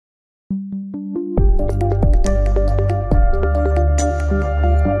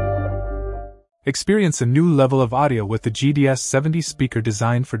Experience a new level of audio with the GDS70 speaker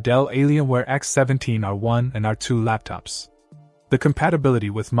designed for Dell Alienware X17 R1 and R2 laptops. The compatibility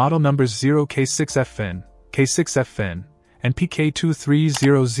with model numbers 0K6FN, K6FN, and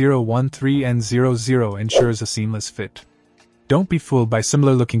PK230013N00 ensures a seamless fit. Don't be fooled by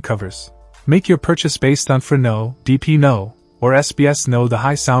similar-looking covers. Make your purchase based on FR-No, DP-No, or SBS-No. The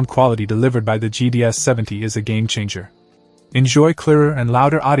high sound quality delivered by the GDS70 is a game-changer. Enjoy clearer and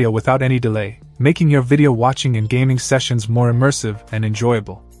louder audio without any delay, making your video watching and gaming sessions more immersive and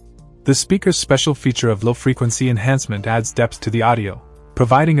enjoyable. The speaker's special feature of low-frequency enhancement adds depth to the audio,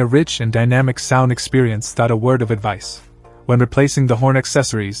 providing a rich and dynamic sound experience. A word of advice: when replacing the horn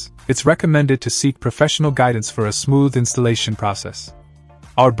accessories, it's recommended to seek professional guidance for a smooth installation process.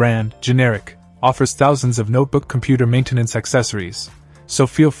 Our brand, Generic, offers thousands of notebook computer maintenance accessories, so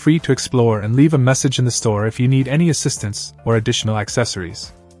feel free to explore and leave a message in the store if you need any assistance or additional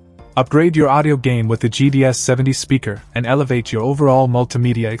accessories. Upgrade your audio game with the GDS70 speaker and elevate your overall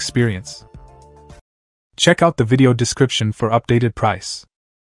multimedia experience. Check out the video description for updated price.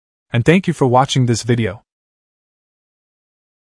 And thank you for watching this video.